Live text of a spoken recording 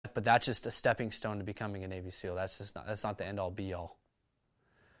but that's just a stepping stone to becoming a Navy SEAL. That's not the end all be all.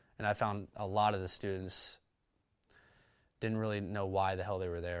 And I found a lot of the students didn't really know why the hell they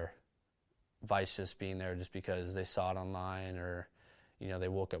were there. Vice just being there just because they saw it online, or, they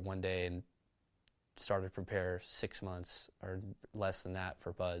woke up one day and started to prepare 6 months or less than that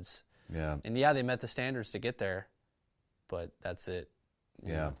for BUD/S. Yeah. And yeah, they met the standards to get there, but that's it.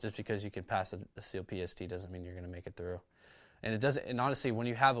 Yeah. Just because you can pass a SEAL PST doesn't mean you're going to make it through. And it doesn't. And honestly, when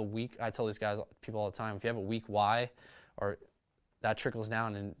you have a weak, I tell these people all the time, if you have a weak why, or that trickles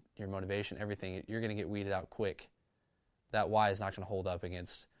down in your motivation, everything, you're going to get weeded out quick. That why is not going to hold up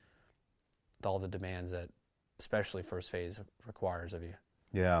against all the demands that, especially first phase, requires of you.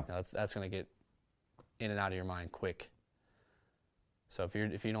 Yeah. That's going to get in and out of your mind quick. So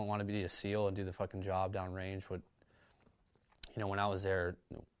if you don't want to be a SEAL and do the fucking job downrange, when I was there,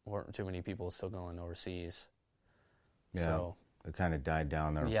 there weren't too many people still going overseas. Yeah. So, it kind of died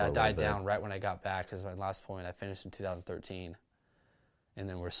down there. Yeah, it died down right when I got back, because my last point, I finished in 2013. And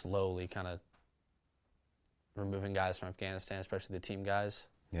then we're slowly kind of removing guys from Afghanistan, especially the team guys.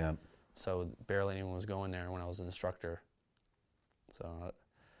 Yeah. So barely anyone was going there when I was an instructor. So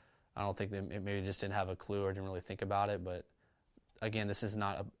I don't think they maybe just didn't have a clue or didn't really think about it. But again, this is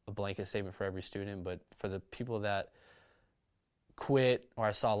not a blanket statement for every student, but for the people that quit or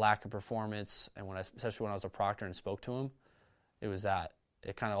I saw lack of performance, and especially when I was a proctor and spoke to them, it was that.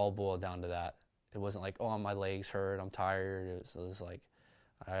 It kind of all boiled down to that. It wasn't like, oh, my leg's hurt, I'm tired. It was like,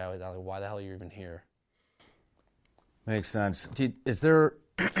 I was like, why the hell are you even here? Makes sense. Is there,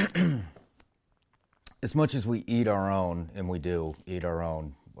 as much as we eat our own, and we do eat our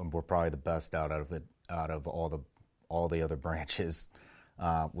own, and we're probably the best out of all the other branches,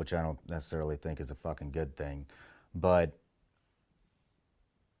 which I don't necessarily think is a fucking good thing, but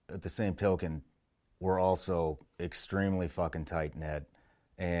at the same token, we're also extremely fucking tight-knit,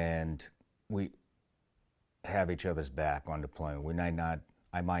 and we have each other's back on deployment.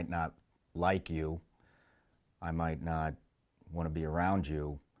 I might not like you, I might not want to be around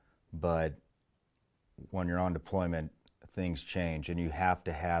you, but when you're on deployment, things change, and you have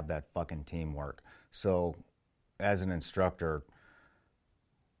to have that fucking teamwork. So, as an instructor,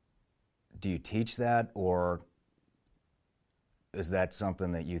 do you teach that, or is that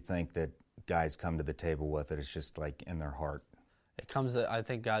something that you think that guys come to the table with, that it's just like in their heart? I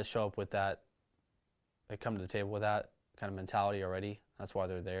think guys show up with that. They come to the table with that kind of mentality already. That's why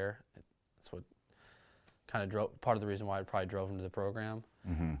they're there. That's what kind of part of the reason why I probably drove them to the program.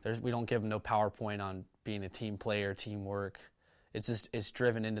 Mm-hmm. We don't give them no PowerPoint on being a team player, teamwork. It's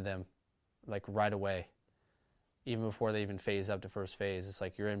driven into them, like right away. Even before they even phase up to first phase, it's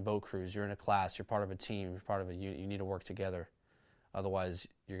like you're in boat crews, you're in a class, you're part of a team, you're part of a unit. You need to work together, otherwise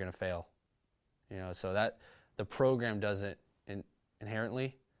you're going to fail. So that the program does it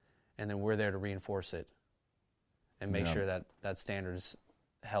inherently, and then we're there to reinforce it and make sure that standard is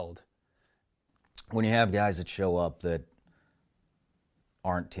held. When you have guys that show up that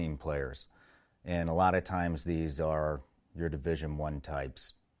aren't team players, and a lot of times these are your Division I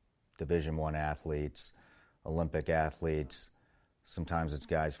types, Division I athletes, Olympic athletes, sometimes it's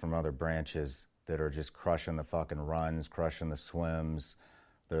guys from other branches that are just crushing the fucking runs, crushing the swims,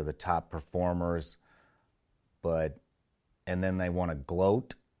 they're the top performers, and then they want to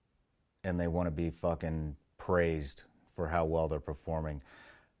gloat, and they want to be fucking praised for how well they're performing,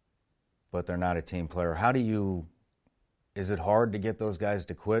 but they're not a team player. Is it hard to get those guys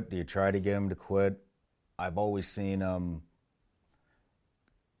to quit? Do you try to get them to quit? I've always seen them,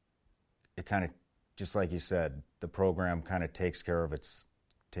 it kind of, just like you said, the program kind of takes care of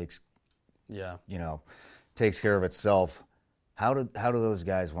takes care of itself. How do those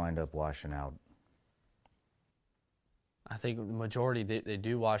guys wind up washing out? I think the majority, they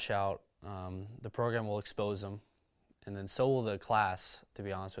do wash out. The program will expose them, and then so will the class, to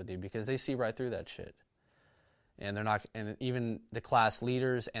be honest with you, because they see right through that shit. And they're not, and even the class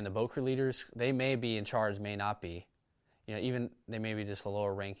leaders and the boat crew leaders, they may be in charge, may not be. Even they may be just a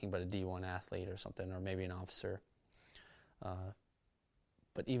lower ranking, but a D1 athlete or something, or maybe an officer.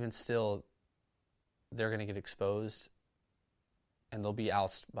 But even still, they're going to get exposed, and they'll be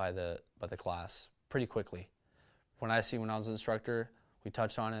ousted by the class pretty quickly. When I was an instructor, we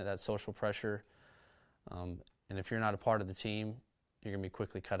touched on it, that social pressure. And if you're not a part of the team, you're going to be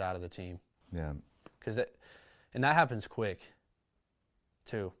quickly cut out of the team. Yeah. And that happens quick,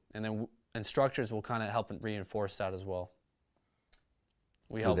 too. And then instructors will kind of help and reinforce that as well.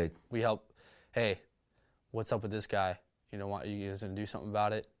 We help, hey, what's up with this guy? You guys going to do something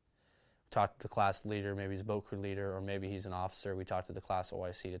about it? Talk to the class leader, maybe he's a boat crew leader, or maybe he's an officer. We talk to the class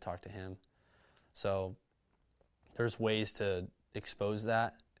OIC to talk to him. So there's ways to expose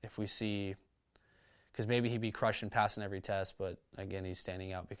that if we see, because maybe he'd be crushing passing every test, but again, he's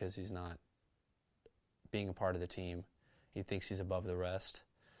standing out because he's not being a part of the team. He thinks he's above the rest.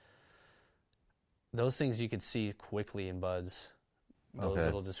 Those things you could see quickly in buds. Those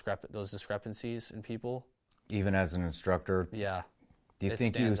little discrepancies in people. Even as an instructor? Yeah. Do you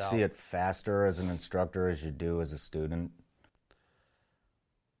think you see it faster as an instructor as you do as a student?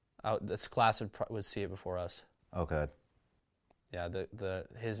 This class would see it before us. Okay. Yeah,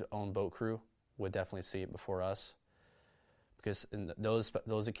 his own boat crew would definitely see it before us, because in those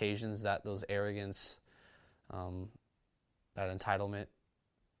occasions, those arrogance, that entitlement,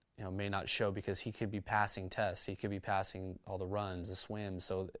 may not show, because he could be passing tests, he could be passing all the runs, the swims,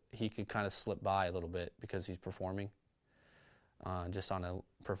 so he could kind of slip by a little bit because he's performing, just on a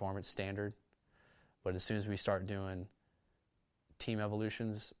performance standard. But as soon as we start doing team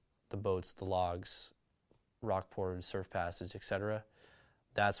evolutions, the boats, the logs, rock portage, surf passage, etc.,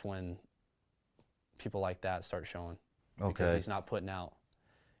 that's when people like that start showing. Okay. Because he's not putting out.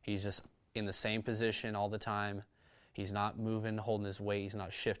 He's just in the same position all the time. He's not moving, holding his weight. He's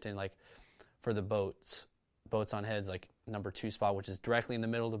not shifting. Like for the boats on heads, like number 2 spot, which is directly in the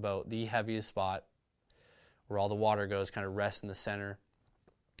middle of the boat, the heaviest spot where all the water goes, kind of rests in the center,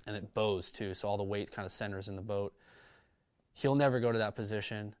 and it bows too, so all the weight kind of centers in the boat. He'll never go to that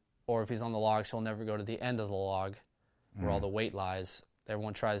position. Or if he's on the logs, he'll never go to the end of the log where all the weight lies.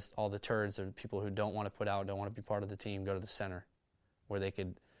 Everyone tries, all the turds or people who don't want to put out, don't want to be part of the team, go to the center where they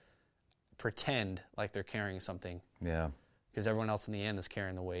could pretend like they're carrying something. Yeah. Because everyone else in the end is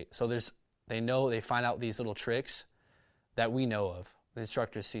carrying the weight. So they find out these little tricks that we know of. The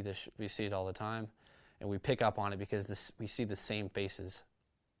instructors see this, we see it all the time, and we pick up on it because we see the same faces.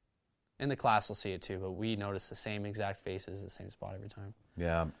 In the class we'll see it too, but we notice the same exact faces, the same spot every time.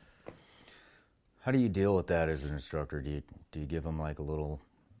 Yeah. How do you deal with that as an instructor? Do you give them like a little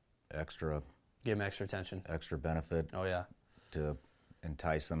extra? Give them extra attention. Extra benefit? Oh, yeah. To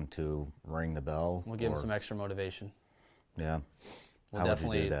entice them to ring the bell? We'll give them some extra motivation. Yeah. We'll How would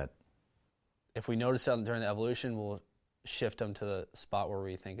you do that? If we notice something during the evolution, we'll shift them to the spot where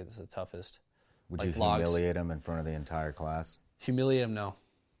we think it's the toughest. Would like you humiliate them in front of the entire class? Humiliate them, no.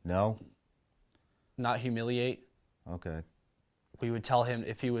 No? Not humiliate. Okay. We would tell him,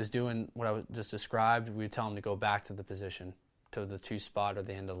 if he was doing what I just described, we would tell him to go back to the position, to the 2 spot or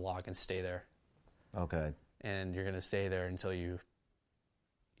the end of the log, and stay there. Okay. And you're going to stay there until you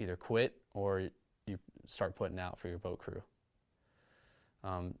either quit or you start putting out for your boat crew.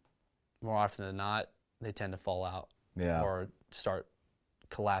 More often than not, they tend to fall out. Yeah. Or start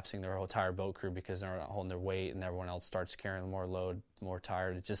collapsing their whole entire boat crew because they're not holding their weight, and everyone else starts carrying more load, more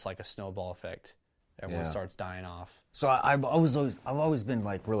tired. It's just like a snowball effect. Everyone starts dying off. So I've always been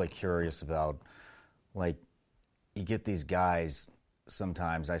like really curious about, like, you get these guys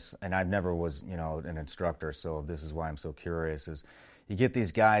sometimes, and I never was, an instructor, so this is why I'm so curious, is you get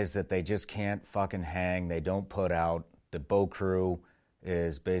these guys that they just can't fucking hang, they don't put out, the boat crew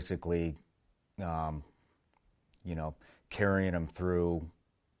is basically, carrying them through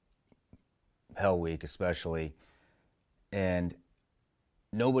Hell Week especially, and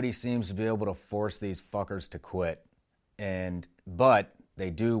nobody seems to be able to force these fuckers to quit, but they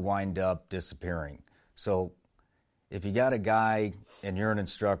do wind up disappearing. So if you got a guy and you're an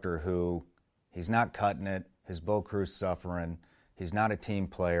instructor who he's not cutting it, his boat crew's suffering, he's not a team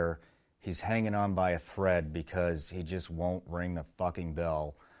player, he's hanging on by a thread because he just won't ring the fucking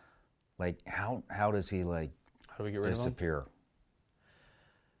bell, like how does he how do we get rid disappear?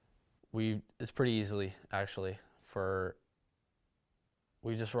 Of him? It's pretty easily, actually.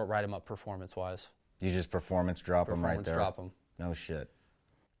 We just write him up performance-wise. You just performance drop him right there? Drop him. No shit.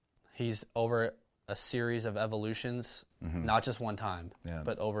 He's over a series of evolutions, not just one time,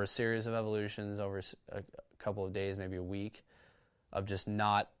 but over a series of evolutions, over a couple of days, maybe a week, of just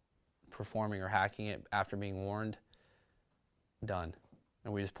not performing or hacking it after being warned, done.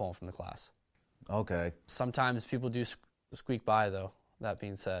 And we just pull him from the class. Okay. Sometimes people do squeak by, though, that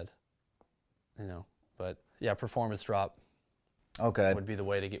being said. But yeah, performance drop. Okay. Would be the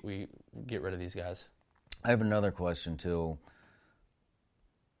way to get rid of these guys. I have another question too.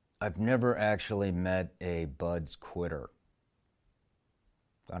 I've never actually met a buds quitter.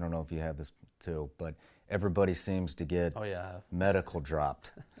 I don't know if you have this too, but everybody seems to get medical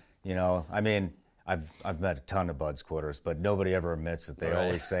dropped. I mean, I've met a ton of buds quitters, but nobody ever admits it. They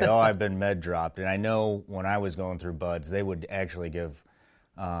always say, "Oh, I've been med dropped." And I know when I was going through buds, they would actually give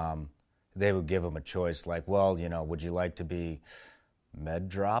them a choice, like, well, would you like to be med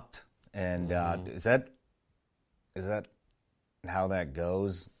dropped? And is that how that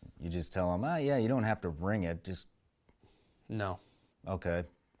goes? You just tell them, yeah, you don't have to ring it, just... No. Okay.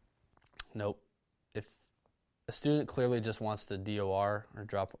 Nope. If a student clearly just wants to DOR or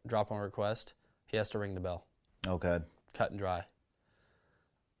drop on request, he has to ring the bell. Okay. Cut and dry.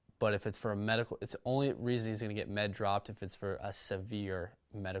 But if it's for a medical, it's the only reason he's going to get med dropped if it's for a severe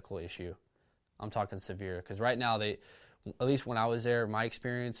medical issue. I'm talking severe. Because right now, at least when I was there, my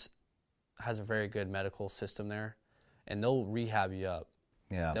experience has a very good medical system there. And they'll rehab you up.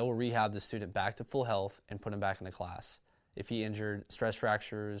 Yeah. They will rehab the student back to full health and put him back into class. If he injured, stress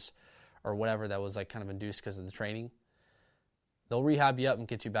fractures, or whatever that was like kind of induced because of the training, they'll rehab you up and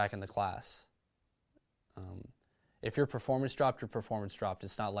get you back into class. If your performance dropped, your performance dropped.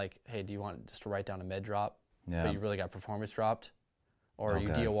 It's not like, hey, do you want just to write down a med drop, but you really got performance dropped? Or you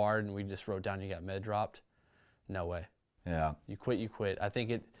DOR'd and we just wrote down you got med dropped? No way. Yeah. You quit, you quit. I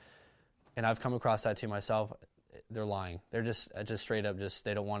think it, and I've come across that too myself, they're lying. They're just straight up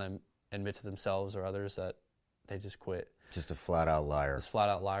they don't want to admit to themselves or others that they just quit. Just a flat out liar. Just flat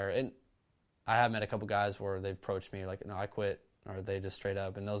out liar. And I have met a couple guys where they've approached me like, no, I quit, or they just straight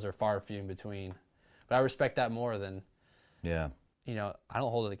up, and those are far few in between. But I respect that more than, yeah. You know, I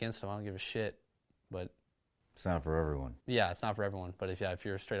don't hold it against them. I don't give a shit. But it's not for everyone. Yeah, it's not for everyone. But if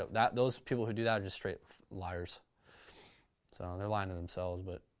you're straight up, those people who do that are just straight liars. So they're lying to themselves,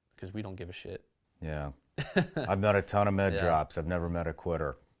 but because we don't give a shit. Yeah. I've met a ton of med drops. I've never met a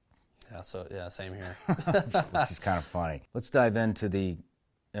quitter. Yeah, same here. Which is kind of funny. Let's dive into the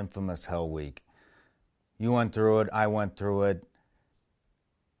infamous Hell Week. You went through it. I went through it.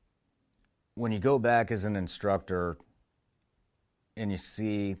 When you go back as an instructor and you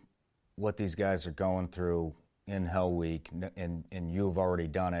see what these guys are going through in Hell Week, and you've already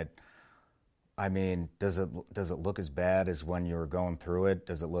done it, I mean, does it look as bad as when you were going through it?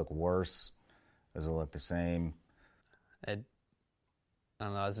 Does it look worse? Does it look the same? I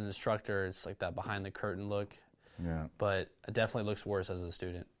don't know. As an instructor, it's like that behind the curtain look. Yeah. But it definitely looks worse as a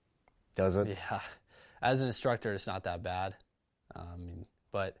student. Does it? Yeah. As an instructor, it's not that bad.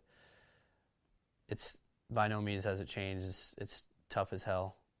 But it's by no means has it changed. It's tough as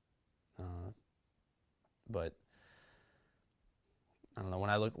hell. But I don't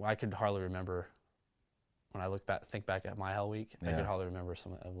know. I could hardly remember. When I think back at my Hell Week, I could hardly remember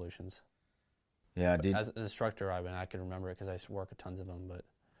some evolutions. Yeah, as an instructor, I can remember it because I used to work at tons of them, but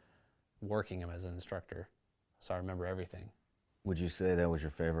working them as an instructor, so I remember everything. Would you say that was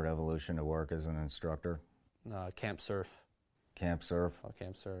your favorite evolution to work as an instructor? Camp surf. Camp surf? Oh,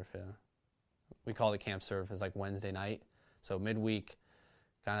 camp surf, yeah. We call it camp surf. It's like Wednesday night. So midweek,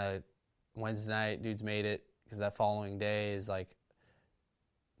 kind of Wednesday night, dudes made it, because that following day is like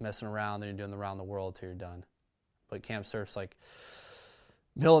messing around, then you're doing the round the world till you're done. But camp surf's like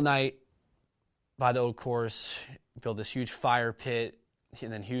middle of night, by the old course, build this huge fire pit,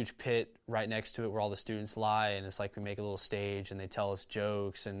 and then huge pit right next to it where all the students lie, and it's like we make a little stage and they tell us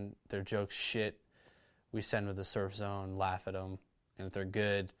jokes, and their jokes shit. We send them to the surf zone, laugh at them, and if they're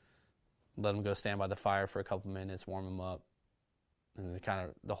good, let them go stand by the fire for a couple minutes, warm them up, and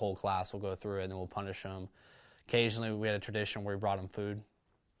the whole class will go through it, and then we'll punish them. Occasionally, we had a tradition where we brought them food.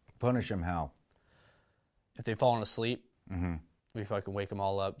 Punish them how? If they've fallen asleep, we fucking wake them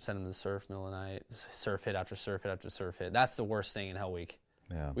all up, send them to the surf middle of the night, surf hit after surf hit after surf hit. That's the worst thing in Hell Week.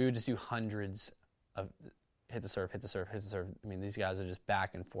 Yeah. We would just do hundreds of hit the surf, hit the surf, hit the surf. I mean, these guys are just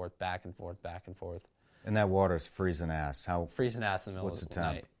back and forth, back and forth, back and forth. And that water's freezing ass. Freezing ass in the middle of the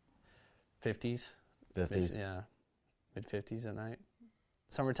night. 50s. 50s? Yeah. Mid-50s at night.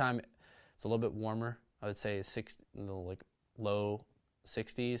 Summertime, it's a little bit warmer. I would say low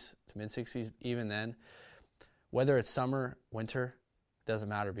 60s to mid-60s. Even then, whether it's summer, winter, doesn't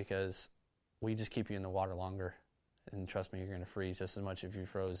matter, because we just keep you in the water longer. And trust me, you're going to freeze just as much if you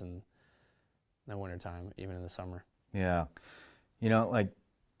froze in the wintertime, even in the summer. Yeah. You know, like,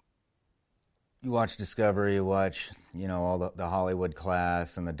 you watch Discovery, you watch, all the Hollywood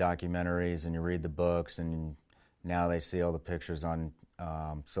class and the documentaries, and you read the books, and now they see all the pictures on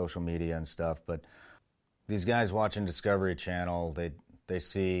social media and stuff. But these guys watching Discovery Channel, they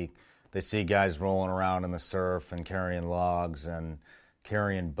see guys rolling around in the surf and carrying logs and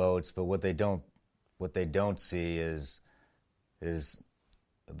carrying boats, but what they don't see is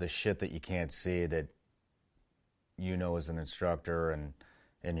the shit that you can't see, that as an instructor,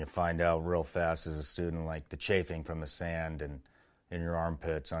 and you find out real fast as a student, like the chafing from the sand and in your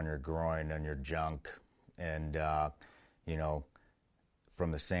armpits, on your groin, and your junk, and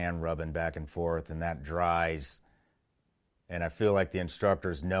from the sand rubbing back and forth, and that dries. And I feel like the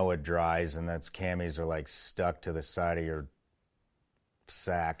instructors know it dries, and that's camis are like stuck to the side of your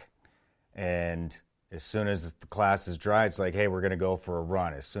sack. And as soon as the class is dry, it's like, hey, we're going to go for a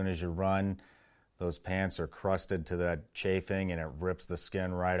run. As soon as you run, those pants are crusted to that chafing, and it rips the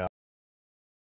skin right off.